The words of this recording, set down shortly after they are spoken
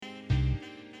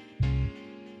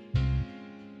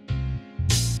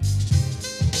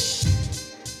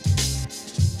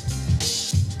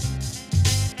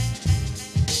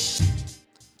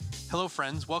Hello,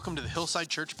 friends. Welcome to the Hillside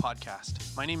Church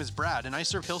podcast. My name is Brad, and I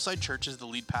serve Hillside Church as the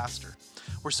lead pastor.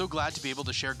 We're so glad to be able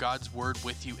to share God's word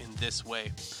with you in this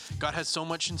way. God has so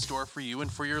much in store for you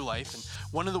and for your life, and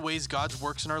one of the ways God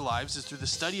works in our lives is through the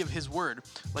study of His word,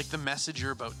 like the message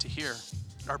you're about to hear.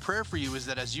 Our prayer for you is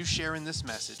that as you share in this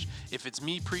message, if it's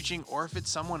me preaching or if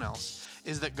it's someone else,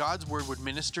 is that God's word would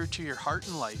minister to your heart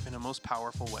and life in a most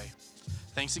powerful way.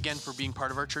 Thanks again for being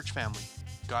part of our church family.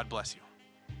 God bless you.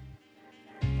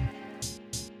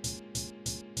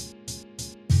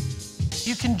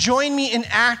 You can join me in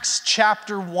Acts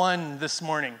chapter 1 this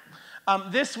morning.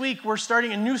 This week, we're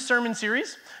starting a new sermon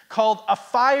series called A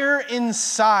Fire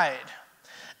Inside.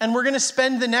 And we're going to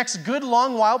spend the next good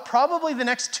long while, probably the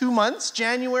next 2 months,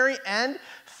 January and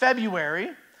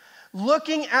February,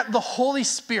 looking at the Holy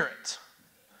Spirit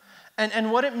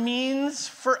and what it means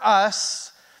for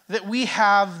us that we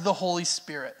have the Holy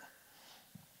Spirit.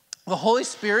 The Holy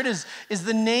Spirit is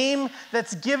the name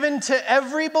that's given to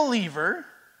every believer.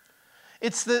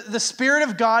 It's the Spirit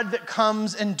of God that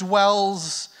comes and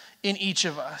dwells in each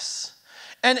of us.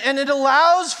 And it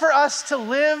allows for us to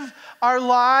live our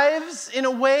lives in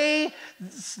a way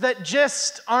that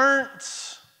just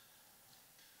aren't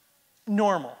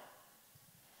normal.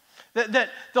 That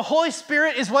the Holy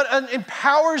Spirit is what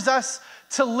empowers us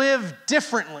to live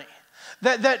differently.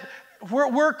 That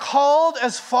we're called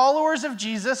as followers of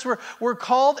Jesus, we're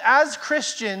called as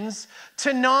Christians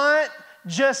to not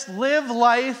just live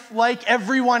life like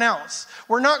everyone else.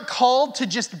 We're not called to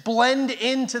just blend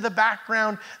into the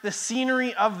background, the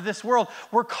scenery of this world.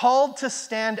 We're called to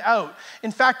stand out.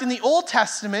 In fact, in the Old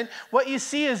Testament, what you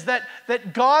see is that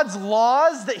God's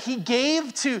laws that He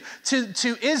gave to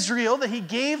Israel, that He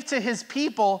gave to His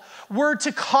people, were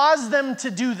to cause them to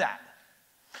do that.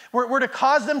 Were to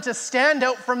cause them to stand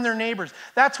out from their neighbors.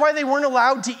 That's why they weren't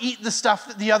allowed to eat the stuff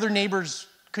that the other neighbors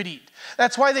could eat.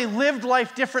 That's why they lived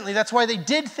life differently. That's why they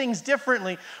did things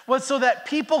differently, was so that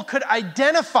people could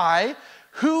identify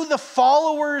who the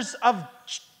followers of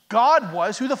God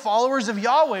was, who the followers of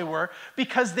Yahweh were,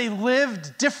 because they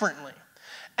lived differently.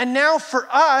 And now for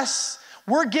us,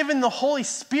 we're given the Holy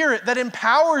Spirit that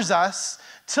empowers us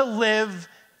to live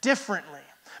differently.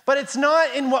 But it's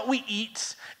not in what we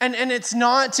eat, and it's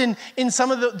not in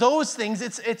some of those things.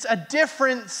 It's a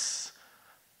difference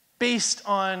based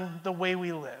on the way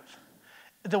we live,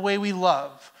 the way we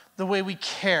love, the way we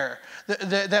care,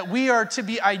 that we are to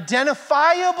be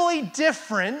identifiably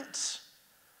different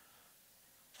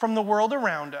from the world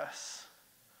around us.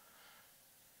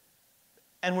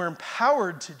 And we're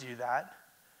empowered to do that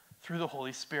through the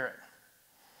Holy Spirit.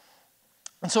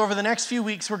 And so over the next few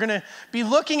weeks, we're going to be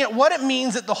looking at what it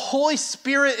means that the Holy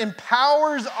Spirit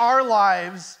empowers our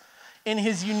lives in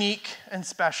His unique and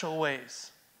special ways.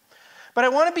 But I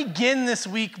want to begin this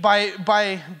week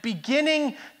by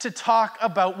beginning to talk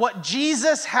about what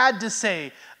Jesus had to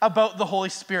say about the Holy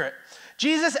Spirit.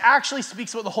 Jesus actually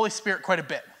speaks about the Holy Spirit quite a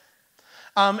bit.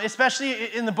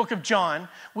 Especially in the book of John,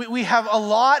 we have a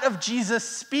lot of Jesus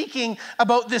speaking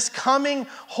about this coming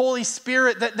Holy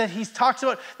Spirit that He talks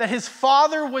about, that His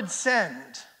Father would send.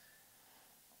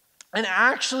 And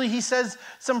actually, He says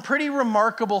some pretty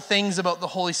remarkable things about the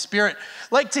Holy Spirit.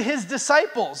 Like to His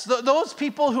disciples, those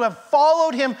people who have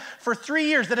followed Him for 3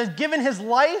 years, that have given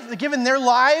their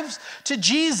lives to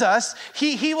Jesus,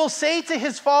 He will say to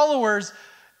His followers,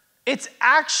 it's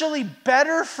actually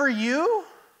better for you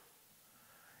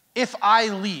if I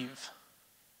leave.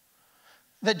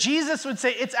 That Jesus would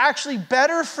say, it's actually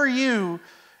better for you,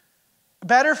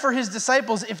 better for His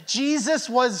disciples if Jesus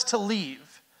was to leave.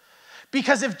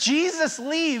 Because if Jesus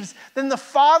leaves, then the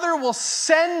Father will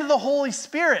send the Holy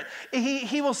Spirit.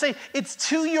 He will say, it's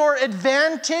to your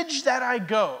advantage that I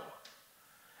go.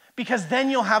 Because then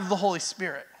you'll have the Holy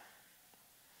Spirit.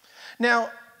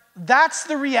 Now, that's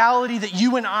the reality that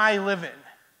you and I live in.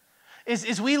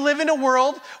 Is we live in a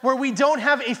world where we don't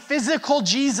have a physical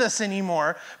Jesus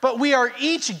anymore, but we are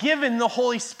each given the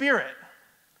Holy Spirit.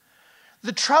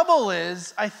 The trouble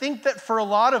is, I think that for a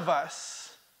lot of us,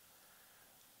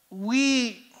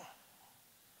 we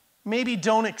maybe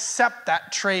don't accept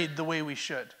that trade the way we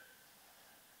should.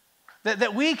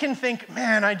 That we can think,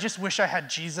 man, I just wish I had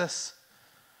Jesus.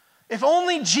 If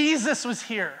only Jesus was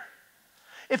here.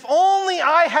 If only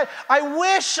I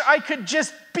wish I could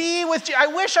just be with Jesus. I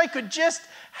wish I could just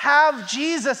have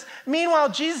Jesus. Meanwhile,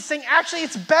 Jesus is saying, actually,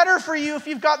 it's better for you if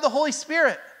you've got the Holy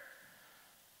Spirit.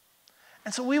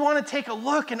 And so we want to take a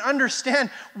look and understand,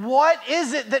 what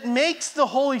is it that makes the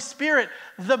Holy Spirit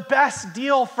the best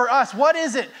deal for us? What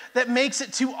is it that makes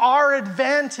it to our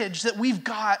advantage that we've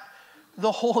got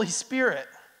the Holy Spirit?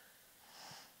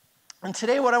 And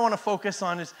today what I want to focus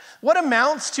on is what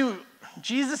amounts to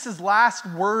Jesus' last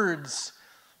words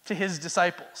to his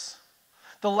disciples.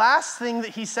 The last thing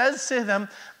that he says to them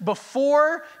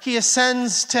before he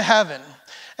ascends to heaven.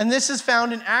 And this is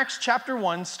found in Acts chapter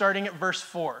 1, starting at verse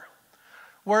 4,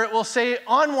 where it will say,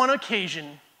 on one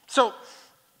occasion, so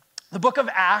the book of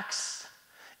Acts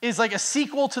is like a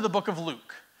sequel to the book of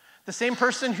Luke. The same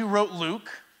person who wrote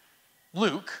Luke,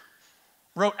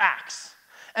 wrote Acts.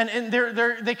 And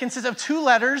they consist of 2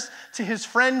 letters to his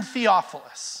friend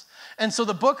Theophilus. And so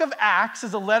the book of Acts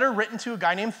is a letter written to a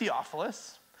guy named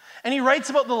Theophilus, and he writes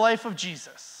about the life of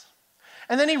Jesus.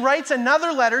 And then he writes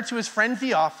another letter to his friend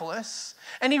Theophilus,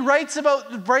 and he writes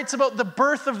about the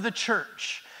birth of the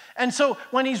church. And so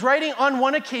when he's writing on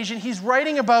one occasion, he's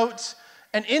writing about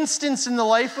an instance in the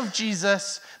life of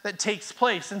Jesus that takes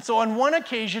place. And so on one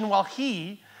occasion, while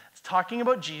he is talking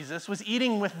about Jesus, was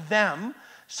eating with them,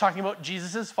 he's talking about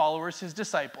Jesus' followers, his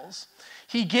disciples,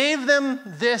 he gave them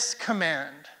this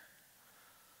command: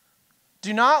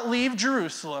 do not leave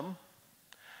Jerusalem,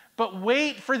 but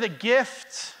wait for the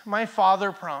gift my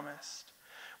Father promised,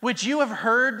 which you have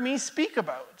heard me speak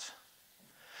about.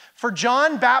 For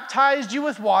John baptized you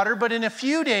with water, but in a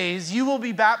few days you will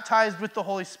be baptized with the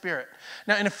Holy Spirit.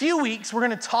 Now, in a few weeks, we're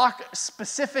going to talk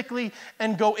specifically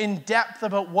and go in depth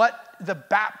about what the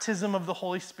baptism of the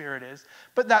Holy Spirit is,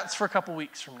 but that's for a couple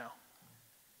weeks from now.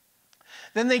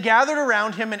 Then they gathered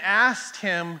around him and asked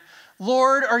him,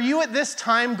 Lord, are you at this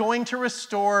time going to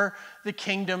restore the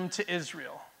kingdom to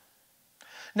Israel?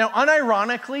 Now,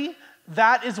 unironically,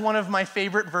 that is one of my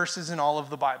favorite verses in all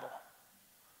of the Bible.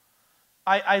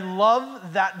 I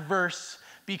love that verse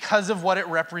because of what it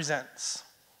represents.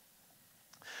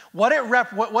 What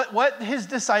his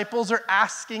disciples are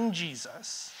asking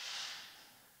Jesus.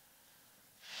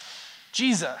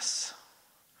 Jesus,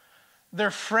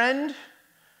 their friend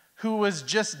who was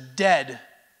just dead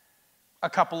a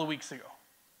couple of weeks ago.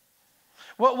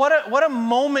 What a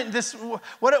moment this,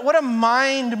 what a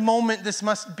mind moment this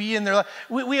must be in their life.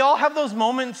 We all have those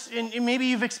moments, and maybe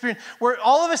you've experienced, where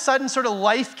all of a sudden sort of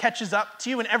life catches up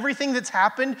to you and everything that's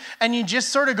happened, and you just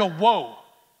sort of go, whoa,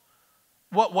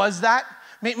 what was that?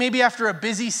 Maybe after a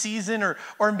busy season,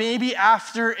 or maybe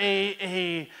after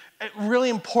a really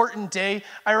important day.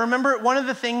 I remember one of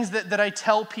the things that I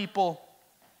tell people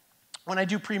when I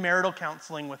do premarital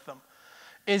counseling with them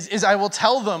is I will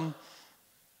tell them,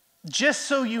 just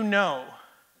so you know,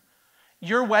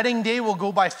 your wedding day will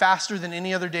go by faster than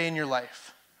any other day in your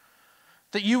life.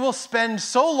 That you will spend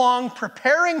so long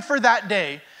preparing for that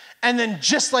day, and then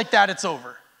just like that, it's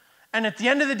over. And at the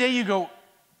end of the day, you go,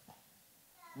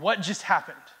 what just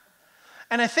happened?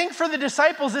 And I think for the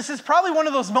disciples, this is probably one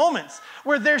of those moments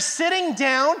where they're sitting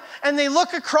down and they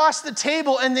look across the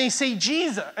table and they say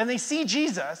Jesus, and they see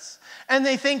Jesus, and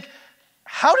they think,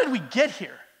 how did we get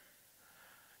here?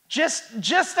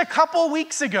 Just a couple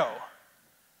weeks ago,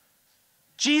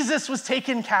 Jesus was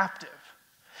taken captive.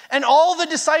 And all the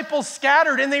disciples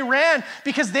scattered and they ran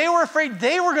because they were afraid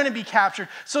they were going to be captured.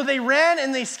 So they ran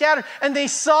and they scattered and they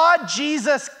saw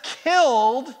Jesus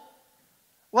killed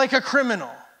like a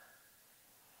criminal.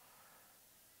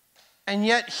 And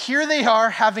yet here they are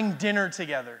having dinner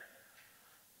together.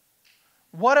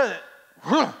 What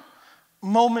a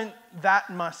moment that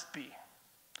must be.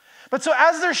 But so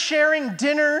as they're sharing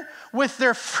dinner with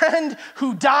their friend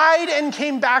who died and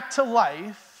came back to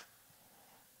life,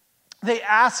 they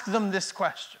ask them this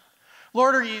question.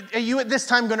 Lord, are you at this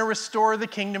time going to restore the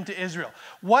kingdom to Israel?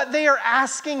 What they are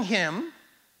asking him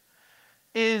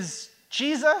is,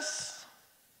 Jesus,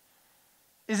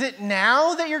 is it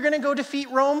now that you're going to go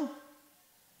defeat Rome?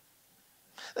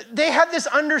 They had this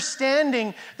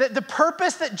understanding that the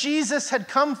purpose that Jesus had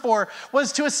come for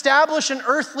was to establish an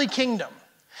earthly kingdom.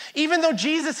 Even though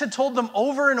Jesus had told them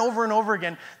over and over and over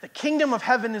again, the kingdom of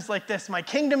heaven is like this, my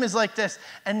kingdom is like this,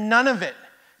 and none of it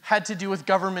had to do with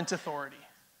government authority.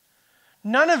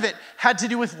 None of it had to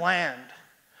do with land.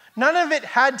 None of it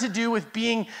had to do with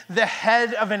being the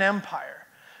head of an empire.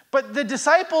 But the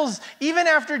disciples, even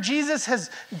after Jesus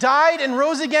has died and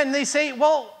rose again, they say,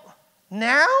 well,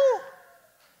 now?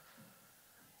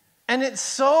 And it's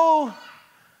so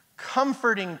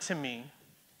comforting to me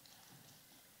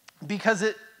because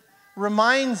it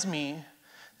reminds me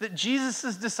that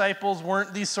Jesus' disciples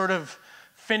weren't these sort of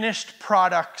finished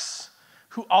products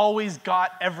who always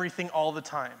got everything all the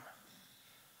time.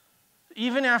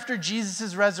 Even after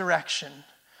Jesus' resurrection,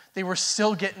 they were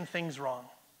still getting things wrong.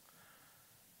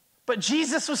 But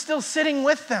Jesus was still sitting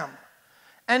with them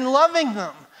and loving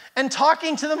them and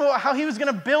talking to them about how he was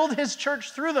going to build his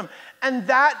church through them. And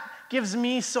that gives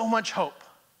me so much hope.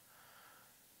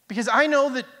 Because I know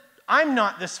that I'm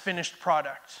not this finished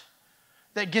product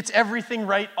that gets everything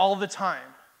right all the time.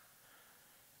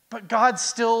 but God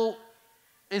still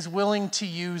is willing to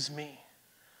use me.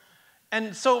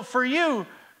 And so for you,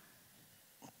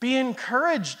 be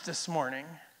encouraged this morning.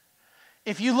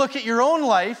 If you look at your own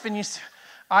life and you say,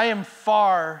 I am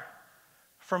far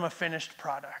from a finished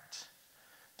product.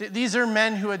 These are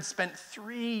men who had spent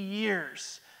 3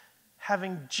 years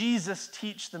having Jesus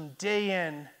teach them day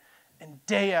in and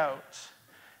day out.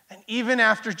 And even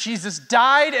after Jesus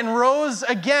died and rose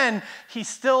again, they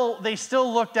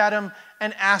still looked at him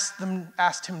and asked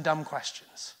him dumb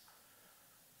questions.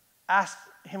 Asked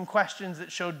him questions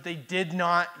that showed they did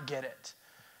not get it.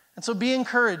 And so be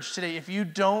encouraged today. If you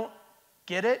don't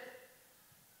get it,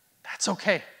 that's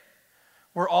okay.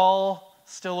 We're all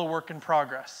still a work in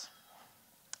progress.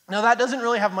 Now, that doesn't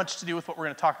really have much to do with what we're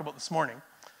going to talk about this morning,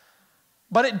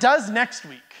 but it does next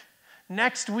week.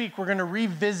 Next week, we're going to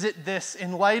revisit this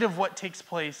in light of what takes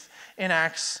place in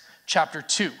Acts chapter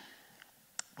 2.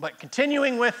 But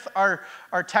continuing with our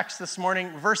text this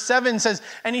morning, verse 7 says,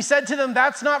 and he said to them,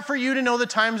 that's not for you to know the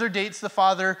times or dates the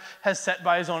Father has set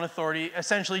by his own authority.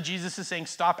 Essentially, Jesus is saying,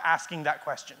 stop asking that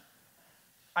question.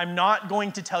 I'm not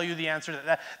going to tell you the answer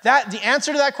to that. The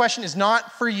answer to that question is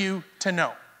not for you to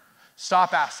know.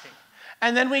 Stop asking.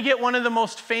 And then we get one of the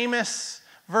most famous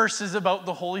verses about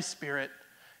the Holy Spirit.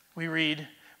 We read,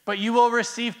 but you will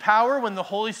receive power when the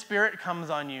Holy Spirit comes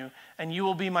on you, and you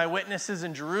will be my witnesses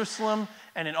in Jerusalem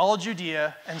and in all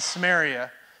Judea and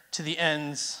Samaria to the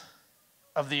ends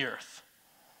of the earth.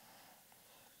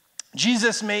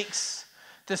 Jesus makes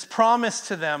this promise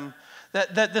to them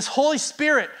that this Holy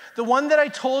Spirit, the one that I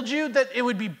told you that it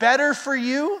would be better for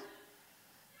you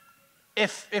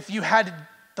if you had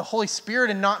the Holy Spirit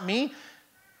and not me,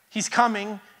 he's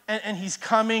coming, and he's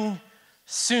coming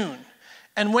soon.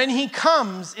 And when he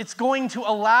comes, it's going to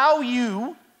allow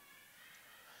you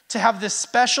to have this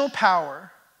special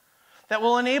power that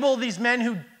will enable these men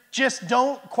who just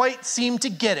don't quite seem to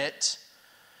get it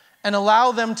and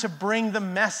allow them to bring the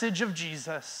message of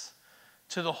Jesus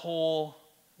to the whole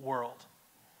world.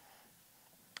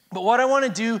 But what I want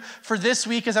to do for this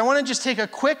week is I want to just take a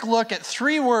quick look at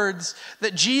 3 words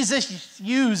that Jesus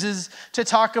uses to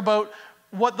talk about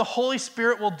what the Holy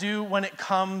Spirit will do when it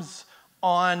comes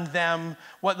on them,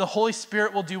 what the Holy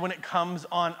Spirit will do when it comes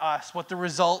on us, what the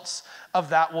results of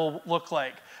that will look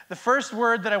like. The first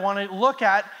word that I want to look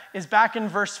at is back in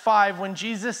verse 5 when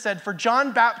Jesus said, for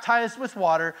John baptized with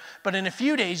water, but in a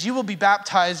few days you will be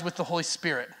baptized with the Holy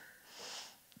Spirit.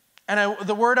 And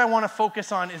the word I want to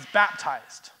focus on is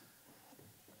baptized.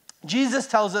 Jesus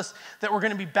tells us that we're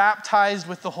going to be baptized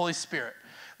with the Holy Spirit.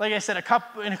 Like I said,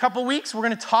 in a couple weeks, we're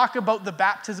going to talk about the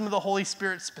baptism of the Holy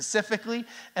Spirit specifically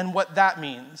and what that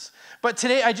means. But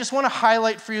today, I just want to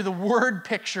highlight for you the word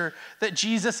picture that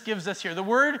Jesus gives us here. The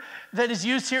word that is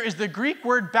used here is the Greek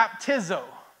word baptizo.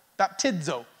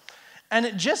 And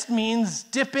it just means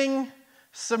dipping,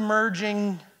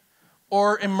 submerging,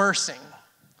 or immersing,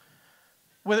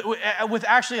 with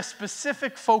actually a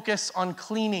specific focus on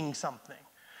cleaning something.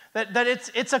 That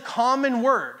it's a common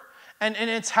word. And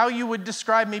it's how you would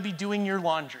describe maybe doing your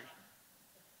laundry.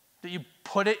 That you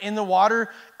put it in the water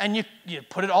and you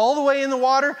put it all the way in the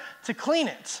water to clean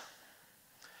it.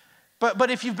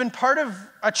 But if you've been part of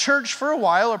a church for a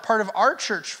while or part of our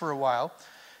church for a while,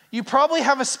 you probably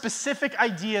have a specific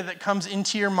idea that comes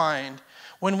into your mind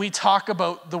when we talk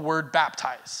about the word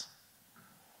baptize.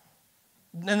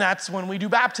 And that's when we do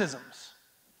baptisms.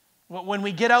 When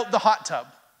we get out the hot tub.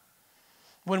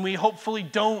 When we hopefully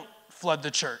don't flood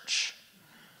the church.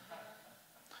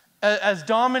 As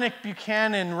Dominic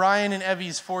Buchanan, Ryan and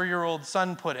Evie's 4-year-old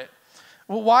son put it,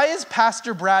 well, why is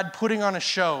Pastor Brad putting on a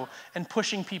show and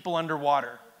pushing people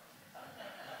underwater?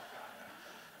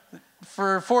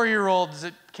 For 4-year-olds,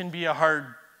 it can be a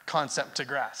hard concept to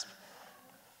grasp.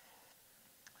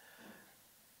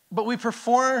 But we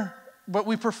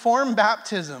perform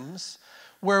baptisms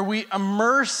where we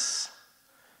immerse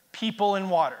people in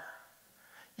water.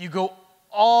 You go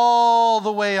all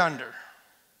the way under.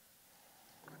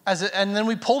 And then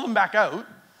we pull them back out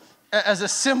as a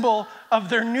symbol of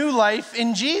their new life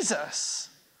in Jesus.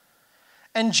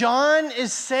 And John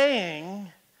is saying,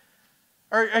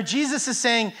 or Jesus is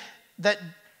saying that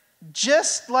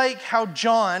just like how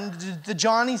John, the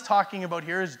John he's talking about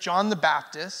here is John the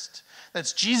Baptist,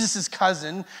 that's Jesus'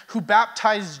 cousin who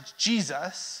baptized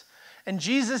Jesus. And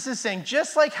Jesus is saying,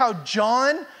 just like how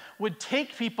John would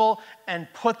take people and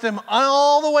put them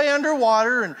all the way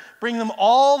underwater and bring them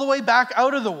all the way back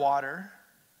out of the water,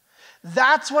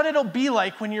 that's what it'll be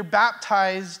like when you're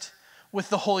baptized with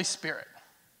the Holy Spirit.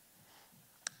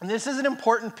 And this is an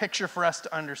important picture for us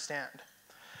to understand.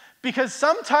 Because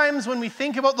sometimes when we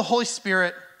think about the Holy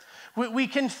Spirit, We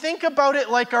can think about it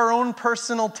like our own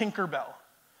personal Tinkerbell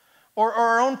or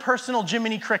our own personal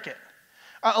Jiminy Cricket.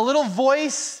 A little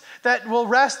voice that will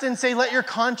rest and say, let your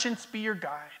conscience be your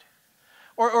guide.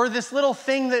 Or this little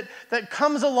thing that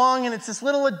comes along and it's this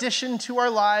little addition to our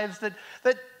lives that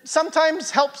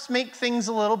sometimes helps make things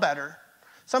a little better.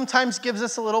 Sometimes gives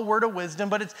us a little word of wisdom,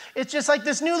 but it's just like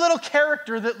this new little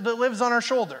character that lives on our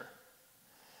shoulder.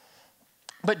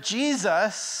 But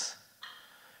Jesus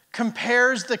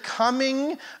compares the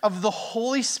coming of the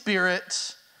Holy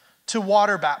Spirit to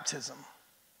water baptism.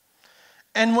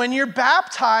 And when you're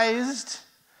baptized,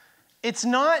 it's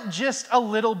not just a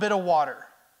little bit of water.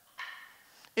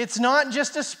 It's not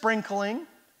just a sprinkling.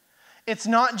 It's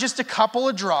not just a couple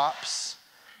of drops.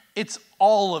 It's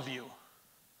all of you,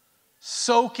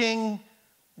 soaking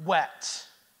wet.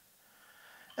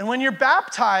 And when you're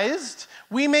baptized,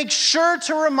 we make sure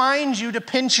to remind you to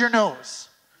pinch your nose.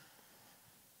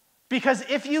 Because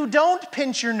if you don't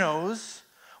pinch your nose,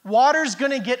 water's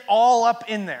going to get all up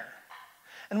in there.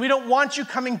 And we don't want you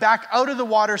coming back out of the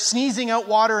water, sneezing out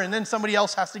water, and then somebody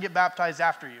else has to get baptized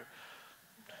after you.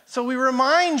 So we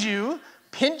remind you,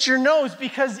 pinch your nose,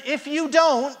 because if you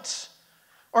don't,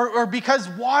 or because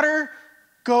water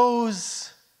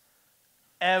goes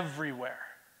everywhere.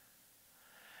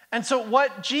 And so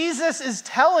what Jesus is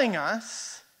telling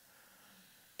us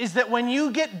is that when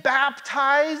you get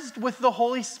baptized with the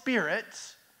Holy Spirit,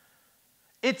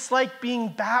 it's like being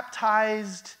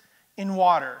baptized in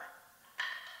water.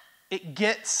 It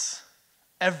gets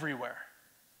everywhere.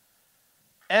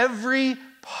 Every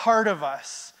part of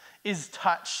us is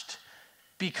touched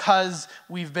because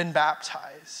we've been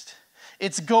baptized.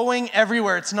 It's going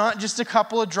everywhere. It's not just a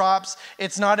couple of drops.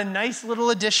 It's not a nice little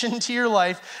addition to your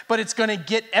life, but it's going to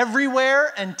get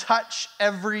everywhere and touch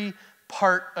every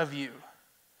part of you.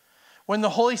 When the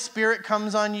Holy Spirit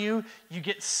comes on you, you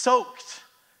get soaked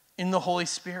in the Holy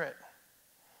Spirit.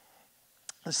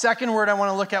 The second word I want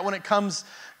to look at when it comes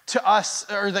to us,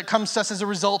 or that comes to us as a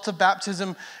result of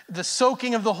baptism, the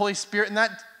soaking of the Holy Spirit, and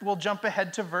that will jump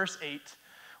ahead to verse 8,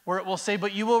 where it will say,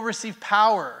 but you will receive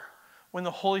power when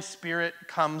the Holy Spirit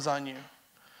comes on you.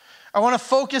 I want to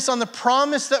focus on the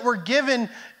promise that we're given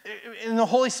in the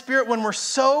Holy Spirit when we're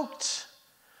soaked,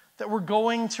 that we're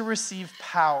going to receive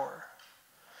power.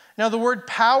 Now, the word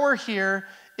power here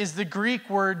is the Greek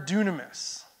word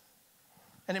dunamis,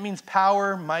 and it means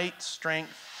power, might,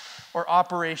 strength, or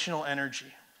operational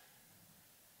energy.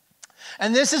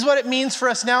 And this is what it means for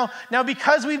us now. Now,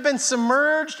 because we've been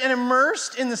submerged and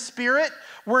immersed in the Spirit,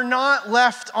 we're not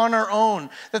left on our own.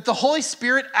 That the Holy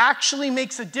Spirit actually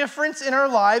makes a difference in our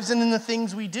lives and in the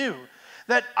things we do.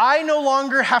 That I no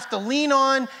longer have to lean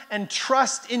on and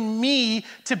trust in me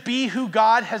to be who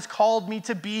God has called me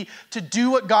to be, to do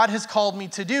what God has called me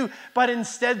to do. But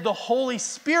instead, the Holy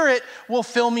Spirit will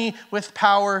fill me with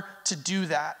power to do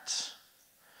that.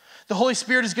 The Holy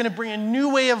Spirit is going to bring a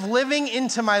new way of living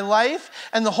into my life,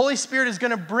 and the Holy Spirit is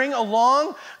going to bring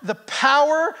along the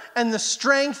power and the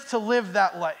strength to live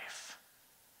that life,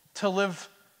 to live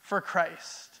for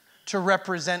Christ, to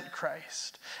represent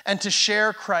Christ, and to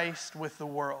share Christ with the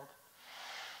world.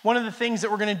 One of the things that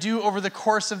we're going to do over the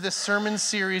course of this sermon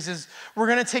series is we're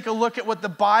going to take a look at what the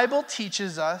Bible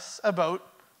teaches us about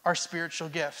our spiritual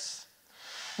gifts.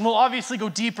 And we'll obviously go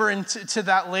deeper into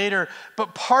that later,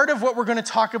 but part of what we're going to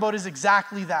talk about is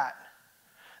exactly that.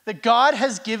 That God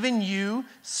has given you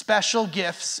special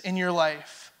gifts in your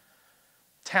life.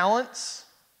 Talents,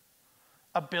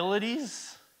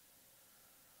 abilities,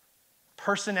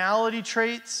 personality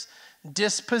traits,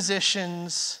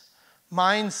 dispositions,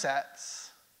 mindsets,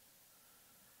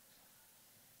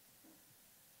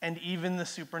 and even the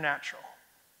supernatural.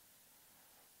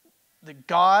 That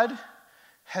God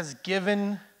has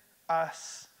given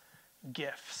us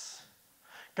gifts.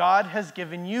 God has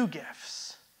given you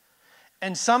gifts.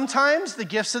 And sometimes the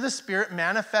gifts of the Spirit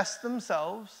manifest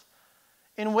themselves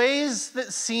in ways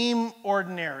that seem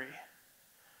ordinary.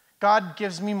 God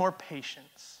gives me more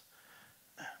patience.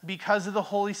 Because of the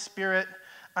Holy Spirit,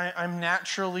 I'm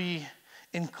naturally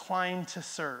inclined to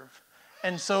serve.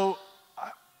 And so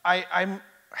I'm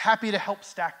happy to help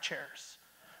stack chairs.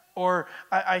 Or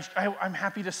I'm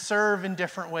happy to serve in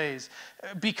different ways.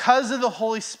 Because of the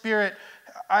Holy Spirit,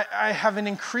 I have an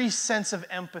increased sense of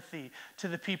empathy to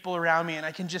the people around me, and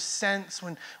I can just sense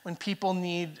when people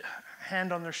need a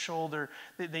hand on their shoulder,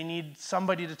 that they need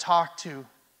somebody to talk to.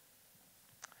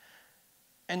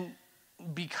 And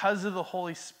because of the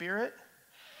Holy Spirit,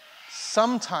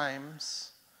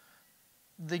 sometimes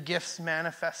the gifts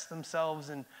manifest themselves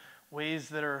in ways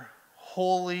that are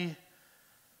wholly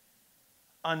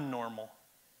unnormal,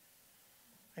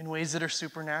 in ways that are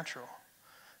supernatural.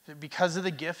 that because of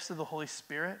the gifts of the Holy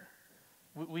Spirit,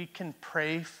 we can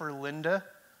pray for Linda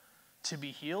to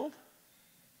be healed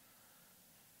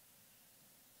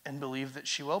and believe that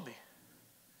she will be.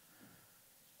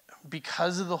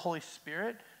 Because of the Holy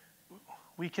Spirit,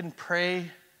 we can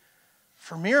pray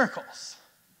for miracles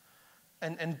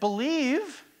and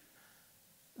believe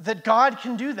that God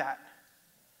can do that.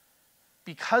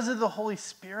 Because of the Holy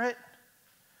Spirit,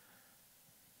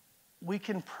 we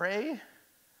can pray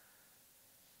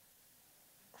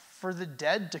for the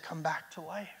dead to come back to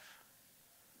life.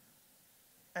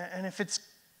 And if it's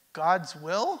God's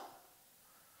will,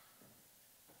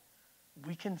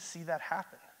 we can see that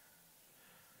happen.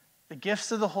 The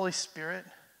gifts of the Holy Spirit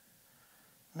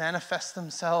manifest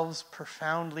themselves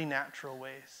profoundly natural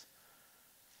ways.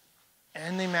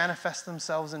 And they manifest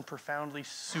themselves in profoundly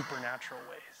supernatural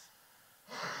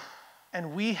ways.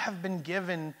 And we have been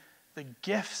given the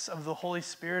gifts of the Holy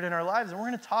Spirit in our lives. And we're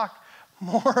going to talk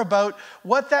more about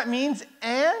what that means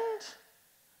and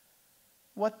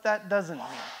what that doesn't mean.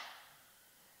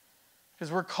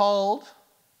 Because we're called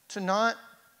to not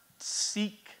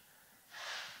seek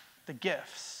the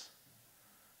gifts.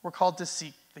 We're called to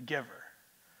seek the giver.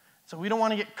 So we don't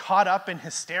want to get caught up in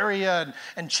hysteria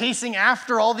and chasing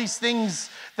after all these things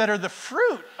that are the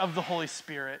fruit of the Holy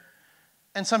Spirit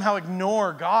and somehow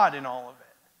ignore God in all of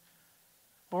it.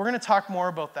 But we're going to talk more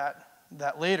about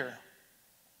that later.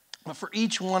 But for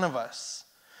each one of us,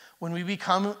 when we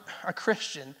become a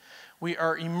Christian, we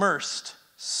are immersed,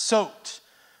 soaked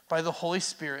by the Holy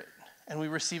Spirit, and we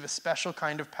receive a special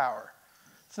kind of power.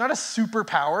 It's not a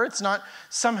superpower. It's not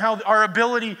somehow our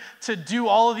ability to do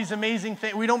all of these amazing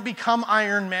things. We don't become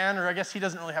Iron Man, or I guess he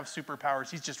doesn't really have superpowers.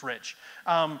 He's just rich.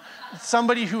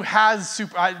 Somebody who has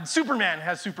Superman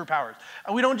has superpowers.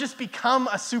 We don't just become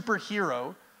a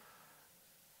superhero.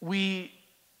 We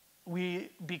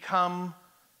become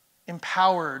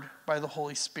empowered by the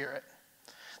Holy Spirit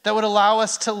that would allow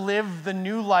us to live the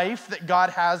new life that God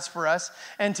has for us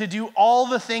and to do all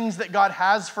the things that God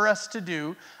has for us to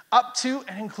do, up to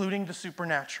and including the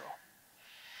supernatural.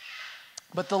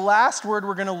 But the last word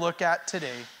we're going to look at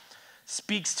today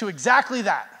speaks to exactly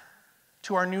that,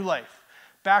 to our new life.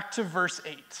 Back to verse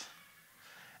 8.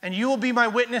 And you will be my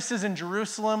witnesses in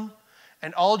Jerusalem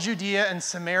and all Judea and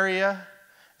Samaria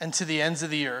and to the ends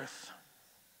of the earth.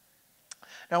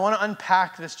 Now, I want to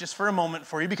unpack this just for a moment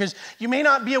for you because you may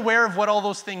not be aware of what all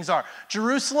those things are.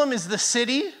 Jerusalem is the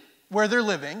city where they're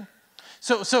living.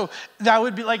 So that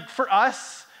would be like for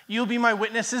us, you'll be my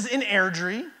witnesses in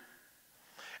Airdrie.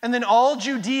 And then all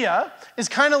Judea is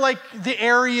kind of like the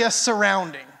area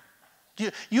surrounding.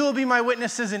 You will be my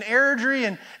witnesses in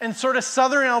Airdrie and sort of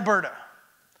southern Alberta.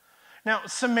 Now,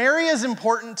 Samaria is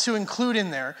important to include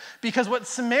in there because what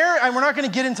Samaria, and we're not going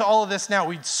to get into all of this now,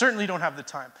 we certainly don't have the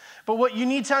time. But what you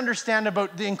need to understand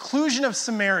about the inclusion of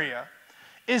Samaria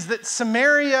is that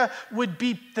Samaria would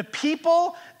be the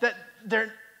people that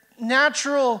their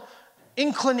natural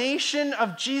inclination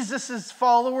of Jesus'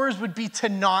 followers would be to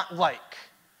not like,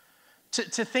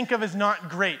 to think of as not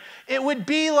great. It would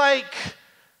be like,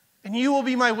 and you will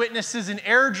be my witnesses in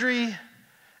Airdrie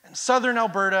and southern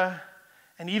Alberta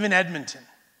and even Edmonton.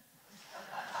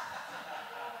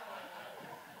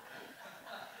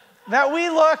 That we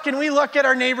look at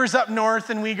our neighbors up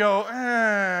north and we go,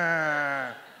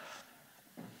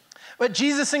 But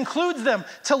Jesus includes them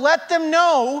to let them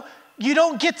know you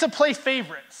don't get to play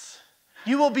favorites.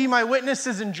 You will be my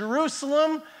witnesses in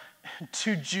Jerusalem,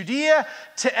 to Judea,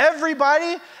 to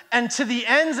everybody, and to the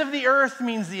ends of the earth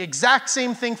means the exact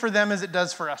same thing for them as it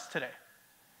does for us today.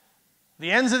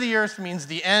 The ends of the earth means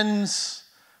the ends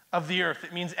of the earth.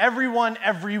 It means everyone,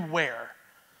 everywhere.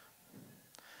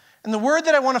 And the word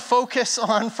that I want to focus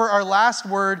on for our last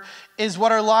word is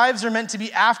what our lives are meant to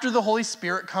be after the Holy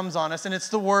Spirit comes on us, and it's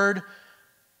the word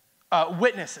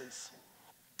witnesses.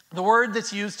 The word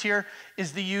that's used here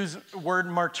is the word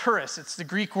martyros. It's the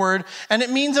Greek word, and it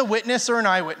means a witness or an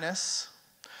eyewitness.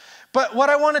 But what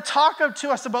I want to talk to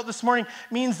us about this morning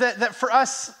means that for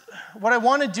us, what I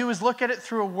want to do is look at it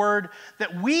through a word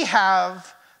that we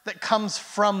have that comes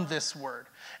from this word.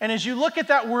 And as you look at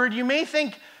that word, you may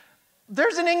think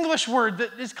there's an English word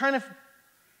that is kind of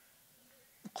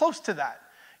close to that.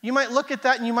 You might look at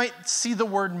that and you might see the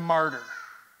word martyr.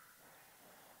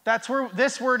 That's where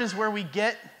this word is where we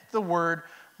get the word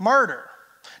martyr.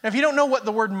 Now, if you don't know what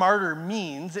the word martyr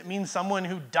means, it means someone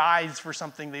who dies for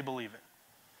something they believe in.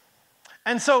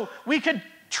 And so we could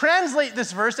translate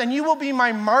this verse, and you will be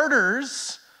my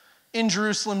martyrs in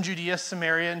Jerusalem, Judea,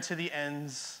 Samaria, and to the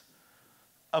ends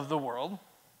of the world.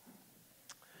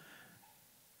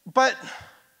 But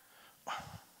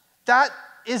that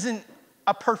isn't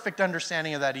a perfect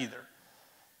understanding of that either.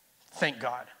 Thank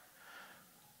God.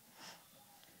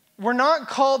 We're not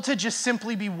called to just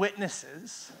simply be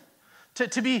witnesses,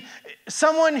 to be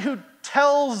someone who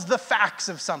tells the facts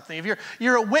of something. If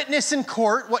you're a witness in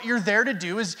court, what you're there to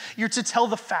do is you're to tell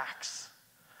the facts.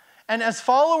 And as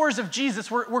followers of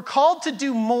Jesus, we're called to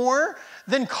do more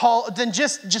than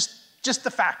just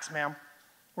the facts, ma'am.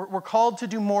 We're called to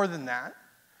do more than that.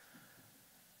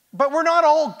 But we're not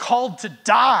all called to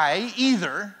die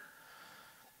either.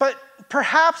 But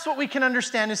perhaps what we can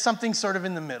understand is something sort of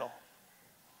in the middle.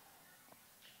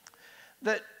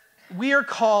 That we are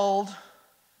called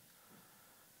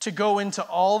to go into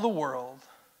all the world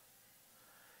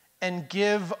and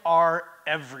give our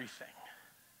everything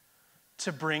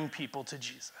to bring people to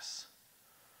Jesus.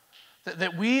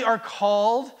 That we are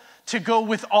called to go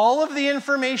with all of the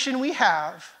information we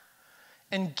have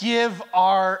and give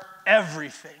our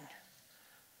everything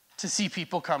to see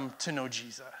people come to know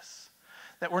Jesus.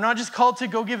 That we're not just called to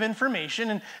go give information,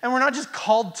 and we're not just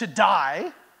called to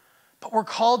die, but we're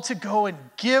called to go and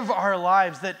give our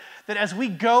lives. That as we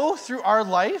go through our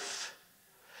life,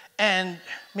 and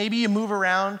maybe you move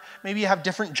around, maybe you have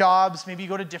different jobs, maybe you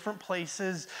go to different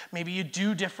places, maybe you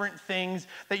do different things,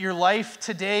 that your life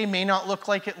today may not look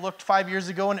like it looked 5 years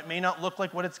ago, and it may not look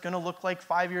like what it's going to look like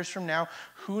 5 years from now.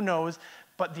 Who knows?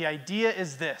 But the idea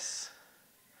is this,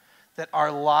 that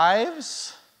our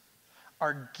lives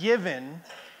are given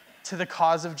to the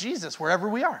cause of Jesus wherever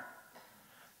we are.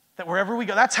 That wherever we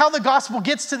go, that's how the gospel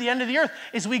gets to the end of the earth,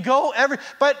 is we go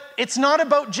but it's not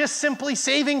about just simply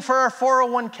saving for our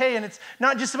 401k, and it's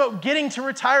not just about getting to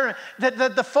retirement. That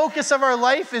the focus of our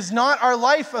life is not our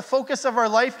life, the focus of our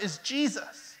life is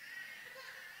Jesus.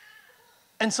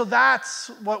 And so that's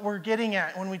what we're getting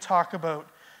at when we talk about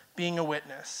being a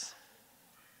witness.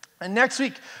 And next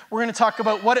week, we're going to talk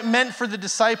about what it meant for the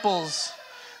disciples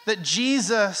that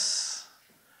Jesus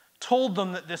told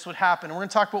them that this would happen. And we're going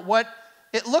to talk about what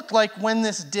it looked like when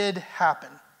this did happen.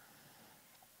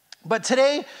 But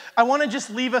today, I want to just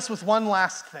leave us with one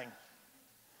last thing.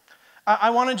 I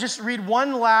want to just read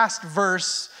one last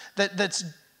verse that's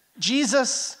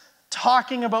Jesus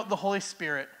talking about the Holy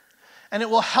Spirit. And it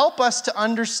will help us to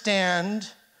understand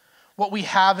what we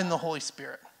have in the Holy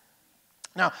Spirit.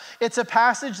 Now, it's a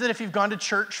passage that if you've gone to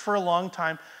church for a long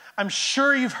time, I'm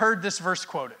sure you've heard this verse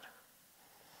quoted.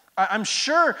 I'm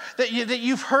sure that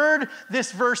you've heard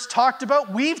this verse talked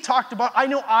about. We've talked about, I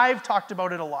know I've talked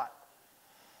about it a lot.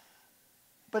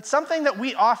 But something that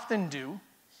we often do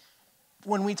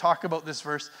when we talk about this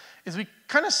verse is we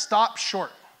kind of stop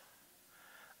short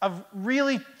of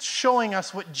really showing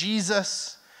us what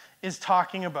Jesus is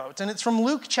talking about. And it's from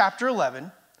Luke chapter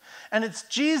 11. And it's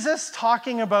Jesus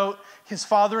talking about his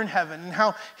Father in heaven and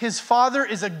how his Father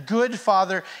is a good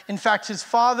Father. In fact, his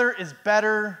Father is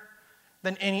better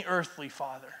than any earthly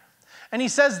father. And he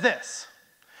says this.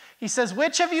 He says,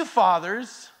 which of you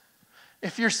fathers,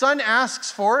 if your son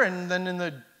asks for, and then in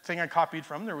the thing I copied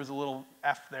from, there was a little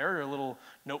F there, or a little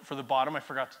note for the bottom. I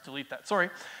forgot to delete that,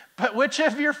 sorry. But which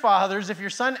of your fathers, if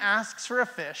your son asks for a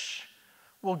fish,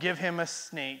 will give him a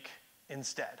snake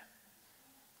instead?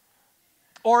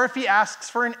 Or if he asks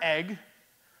for an egg,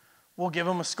 we'll give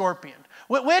him a scorpion.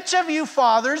 Which of you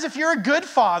fathers, if you're a good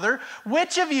father,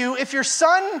 which of you, if your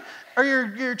son or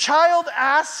your child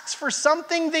asks for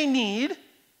something they need,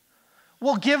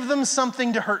 will give them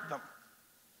something to hurt them?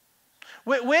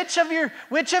 Which of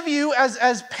you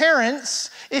as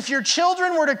parents, if your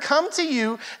children were to come to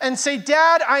you and say,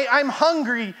 Dad, I'm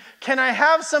hungry, can I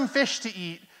have some fish to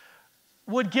eat,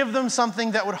 would give them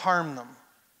something that would harm them?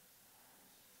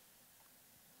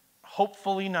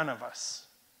 Hopefully none of us.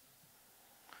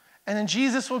 And then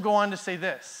Jesus will go on to say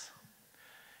this.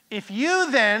 If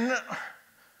you then,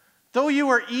 though you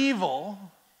are evil,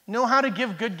 know how to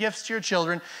give good gifts to your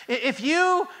children, if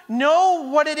you know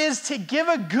what it is to give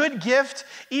a good gift,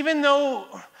 even though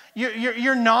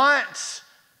you're not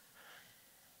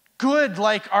good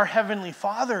like our Heavenly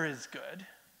Father is good,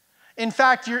 in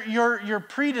fact, you're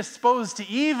predisposed to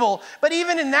evil, but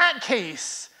even in that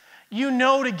case, you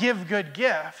know to give good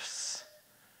gifts,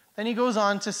 then he goes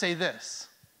on to say this.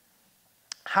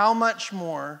 How much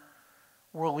more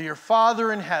will your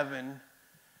Father in heaven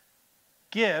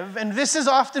give? And this is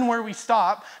often where we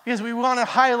stop because we want to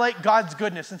highlight God's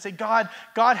goodness and say, God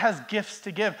has gifts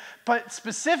to give. But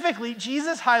specifically,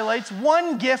 Jesus highlights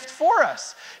one gift for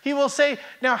us. He will say,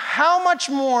 now how much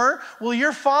more will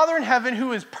your Father in heaven,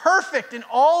 who is perfect in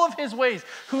all of his ways,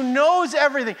 who knows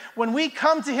everything, when we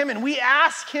come to him and we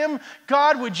ask him,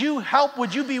 God, would you help?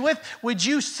 Would you be with? Would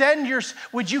you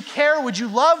would you care? Would you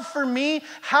love for me?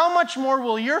 How much more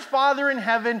will your Father in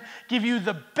heaven give you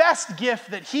the best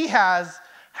gift that he has?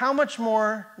 how much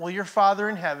more will your Father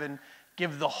in heaven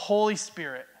give the Holy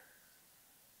Spirit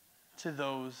to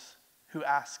those who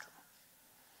ask them?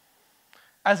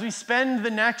 As we spend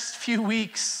the next few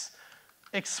weeks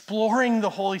exploring the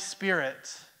Holy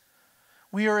Spirit,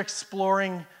 we are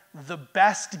exploring the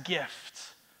best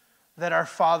gift that our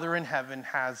Father in heaven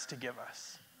has to give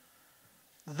us.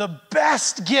 The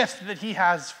best gift that he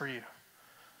has for you.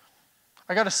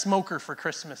 I got a smoker for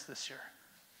Christmas this year.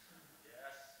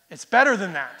 It's better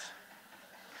than that.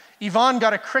 Yvonne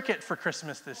got a cricket for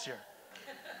Christmas this year.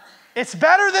 It's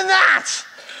better than that.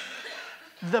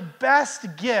 The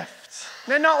best gift.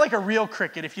 And not like a real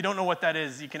cricket. If you don't know what that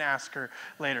is, you can ask her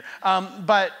later.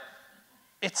 But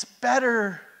it's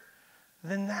better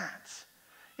than that.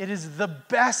 It is the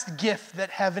best gift that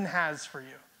heaven has for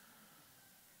you,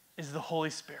 is the Holy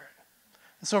Spirit.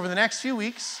 And so over the next few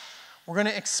weeks, we're going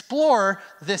to explore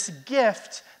this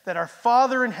gift that our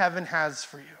Father in heaven has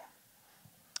for you.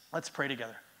 Let's pray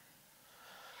together.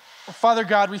 Father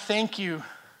God, we thank you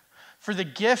for the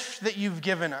gift that you've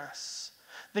given us,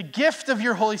 the gift of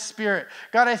your Holy Spirit.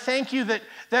 God, I thank you that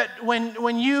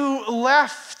when you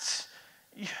left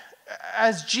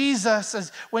as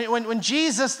Jesus, when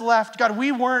Jesus left, God,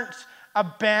 we weren't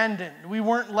abandoned. We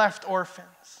weren't left orphans.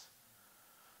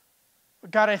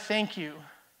 But God, I thank you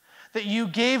that you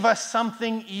gave us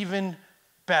something even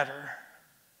better.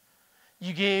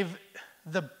 You gave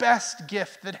the best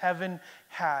gift that heaven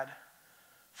had.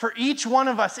 For each one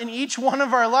of us, in each one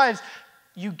of our lives,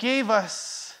 you gave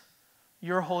us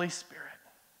your Holy Spirit.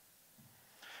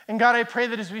 And God, I pray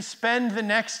that as we spend the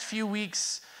next few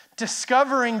weeks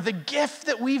discovering the gift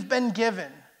that we've been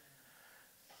given,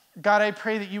 God, I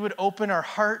pray that you would open our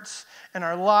hearts and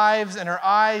our lives and our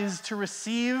eyes to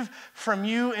receive from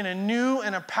you in a new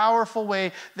and a powerful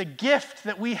way the gift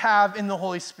that we have in the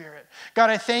Holy Spirit. God,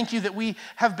 I thank you that we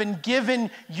have been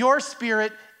given your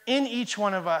Spirit in each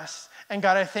one of us. And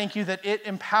God, I thank you that it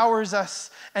empowers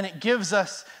us and it gives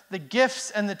us the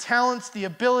gifts and the talents, the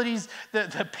abilities,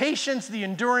 the patience, the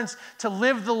endurance to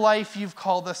live the life you've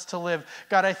called us to live.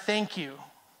 God, I thank you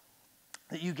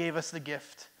that you gave us the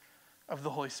gift of the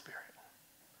Holy Spirit.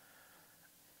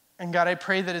 And God, I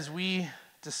pray that as we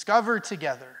discover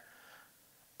together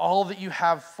all that you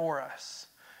have for us,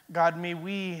 God, may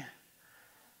we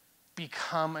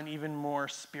become an even more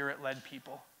Spirit-led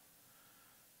people.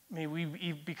 May we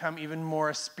become even more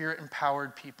a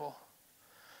Spirit-empowered people.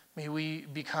 May we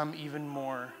become even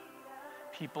more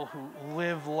people who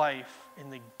live life in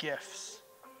the gifts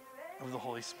of the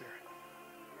Holy Spirit.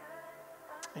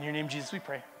 In your name, Jesus, we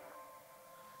pray.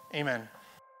 Amen.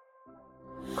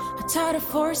 I'm tired of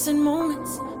forcing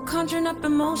moments, conjuring up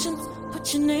emotions,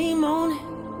 put your name on it.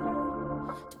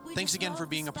 Thanks again for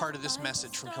being a part of this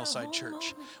message from Hillside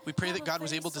Church. We pray that God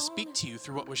was able to speak to you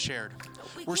through what was shared.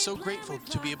 We're so grateful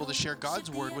to be able to share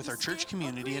God's word with our church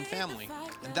community and family,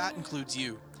 and that includes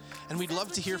you. And we'd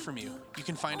love to hear from you. You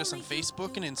can find us on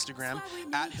Facebook and Instagram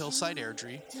at Hillside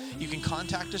Airdrie. You can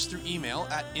contact us through email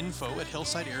at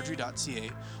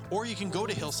info@hillsideairdrie.ca, or you can go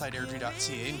to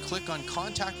hillsideairdrie.ca and click on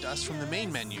Contact Us from the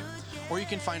main menu. Or you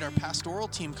can find our pastoral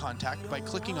team contact by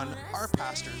clicking on Our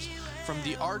Pastors from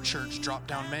the Our Church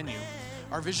drop-down menu.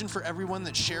 Our vision for everyone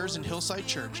that shares in Hillside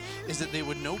Church is that they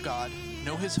would know God,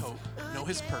 know His hope, know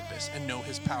His purpose, and know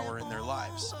His power in their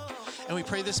lives. And we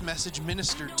pray this message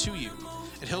ministered to you.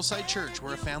 At Hillside Church,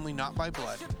 we're a family not by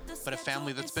blood, but a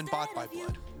family that's been bought by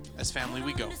blood. As family,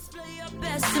 we go.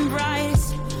 Best and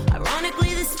brightest.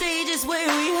 Ironically, the stage is where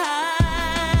we hide.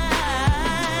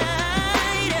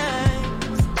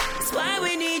 That's why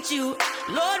we need you,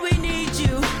 Lord. We need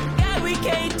you. God, we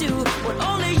can't do what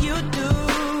only you do.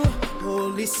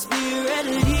 Holy Spirit,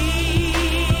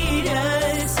 lead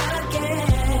us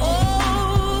again.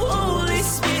 Oh, Holy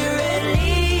Spirit,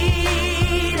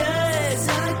 lead us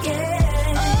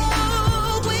again.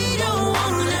 Oh, we don't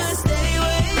wanna stay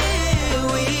where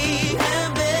we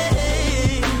have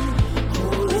been.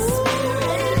 Holy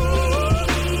Spirit,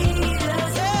 lead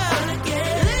us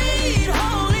again. Lead,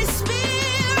 Holy Spirit,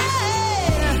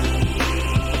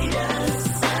 lead us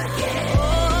again.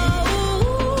 Oh,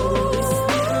 Holy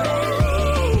Spirit,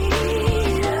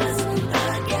 lead us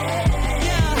again.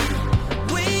 Yeah,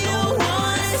 we don't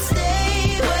wanna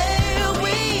stay where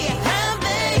we have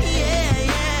been. Yeah,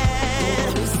 yeah.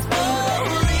 Holy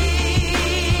Spirit,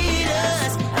 lead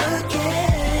us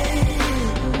again.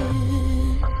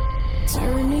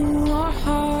 Turning